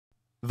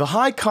The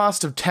high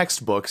cost of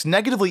textbooks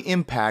negatively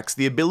impacts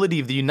the ability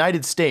of the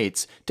United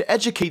States to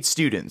educate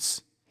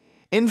students.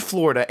 In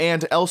Florida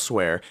and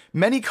elsewhere,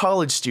 many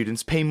college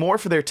students pay more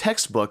for their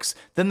textbooks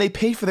than they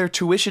pay for their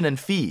tuition and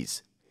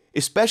fees,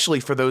 especially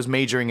for those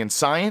majoring in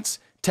science,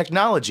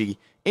 technology,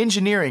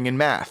 engineering, and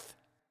math.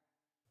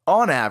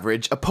 On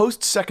average, a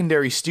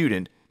post-secondary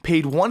student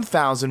paid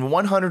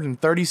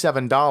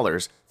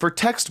 $1,137 for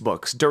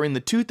textbooks during the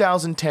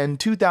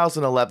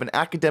 2010-2011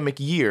 academic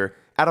year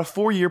at a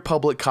four-year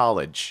public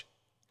college.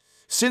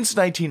 Since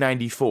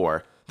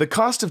 1994, the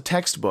cost of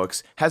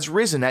textbooks has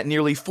risen at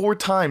nearly 4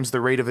 times the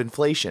rate of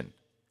inflation.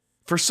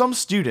 For some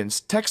students,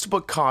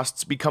 textbook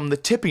costs become the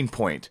tipping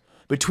point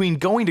between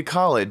going to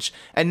college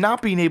and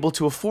not being able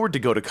to afford to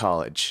go to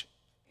college.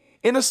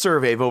 In a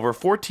survey of over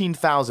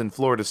 14,000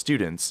 Florida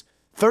students,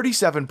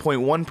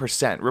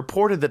 37.1%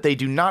 reported that they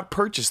do not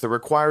purchase the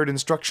required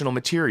instructional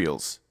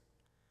materials.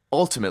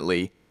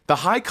 Ultimately, the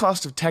high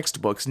cost of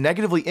textbooks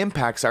negatively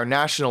impacts our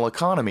national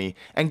economy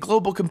and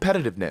global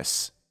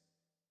competitiveness.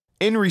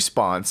 In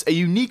response, a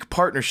unique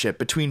partnership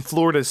between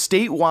Florida's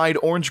statewide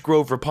Orange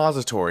Grove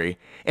Repository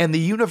and the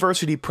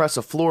University Press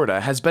of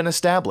Florida has been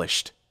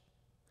established.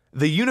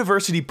 The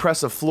University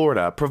Press of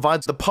Florida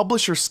provides the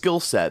publisher skill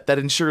set that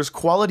ensures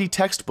quality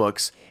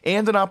textbooks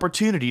and an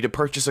opportunity to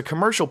purchase a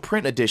commercial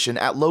print edition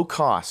at low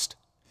cost.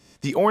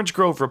 The Orange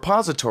Grove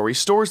Repository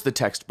stores the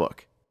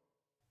textbook.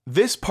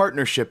 This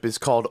partnership is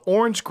called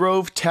Orange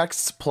Grove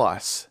Texts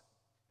Plus.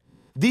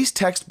 These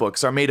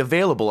textbooks are made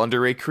available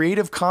under a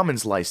Creative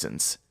Commons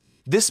license.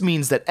 This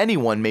means that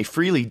anyone may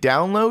freely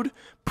download,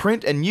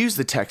 print, and use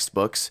the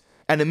textbooks,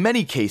 and in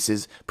many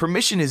cases,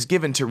 permission is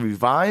given to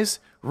revise,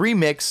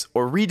 remix,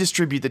 or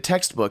redistribute the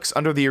textbooks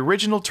under the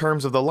original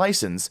terms of the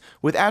license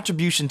with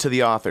attribution to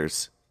the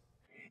authors.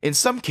 In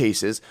some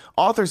cases,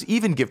 authors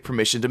even give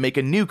permission to make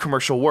a new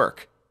commercial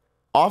work.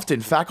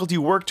 Often, faculty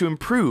work to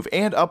improve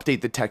and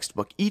update the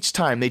textbook each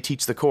time they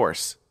teach the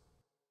course.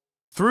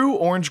 Through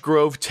Orange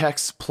Grove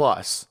Texts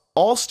Plus,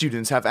 all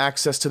students have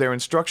access to their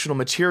instructional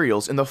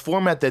materials in the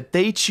format that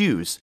they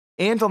choose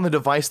and on the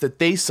device that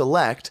they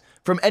select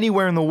from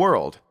anywhere in the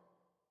world.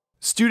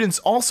 Students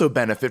also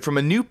benefit from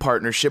a new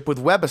partnership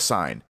with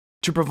WebAssign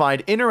to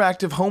provide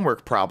interactive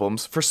homework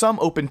problems for some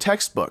open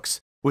textbooks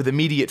with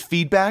immediate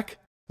feedback,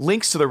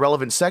 links to the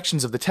relevant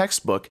sections of the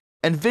textbook,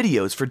 and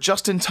videos for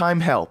just-in-time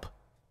help.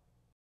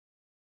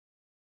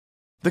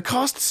 The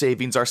cost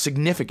savings are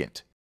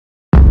significant.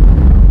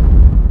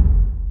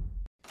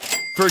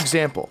 For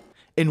example,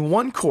 in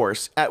one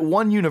course at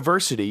one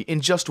university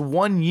in just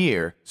 1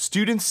 year,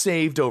 students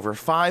saved over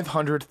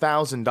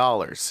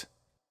 $500,000.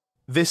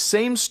 This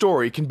same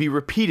story can be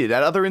repeated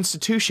at other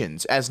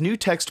institutions as new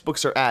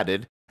textbooks are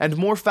added and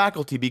more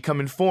faculty become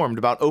informed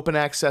about open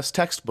access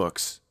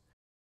textbooks.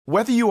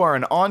 Whether you are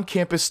an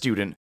on-campus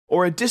student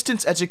or a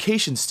distance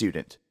education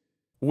student,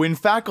 when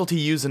faculty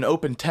use an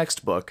open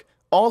textbook,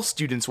 all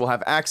students will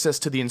have access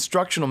to the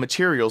instructional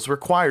materials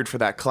required for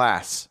that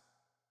class.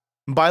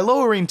 By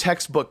lowering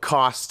textbook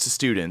costs to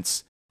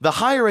students, the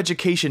higher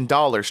education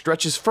dollar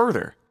stretches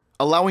further,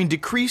 allowing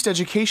decreased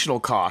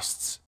educational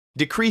costs,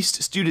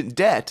 decreased student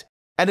debt,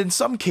 and in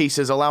some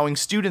cases allowing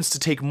students to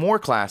take more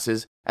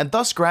classes and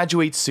thus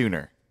graduate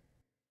sooner.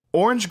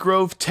 Orange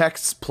Grove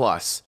Texts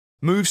Plus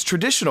moves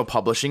traditional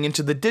publishing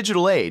into the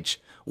digital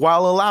age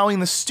while allowing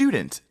the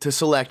student to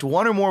select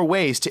one or more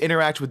ways to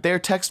interact with their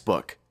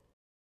textbook.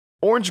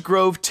 Orange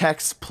Grove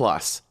Texts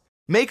Plus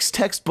makes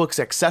textbooks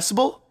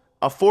accessible,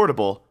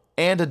 affordable,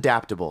 and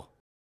adaptable.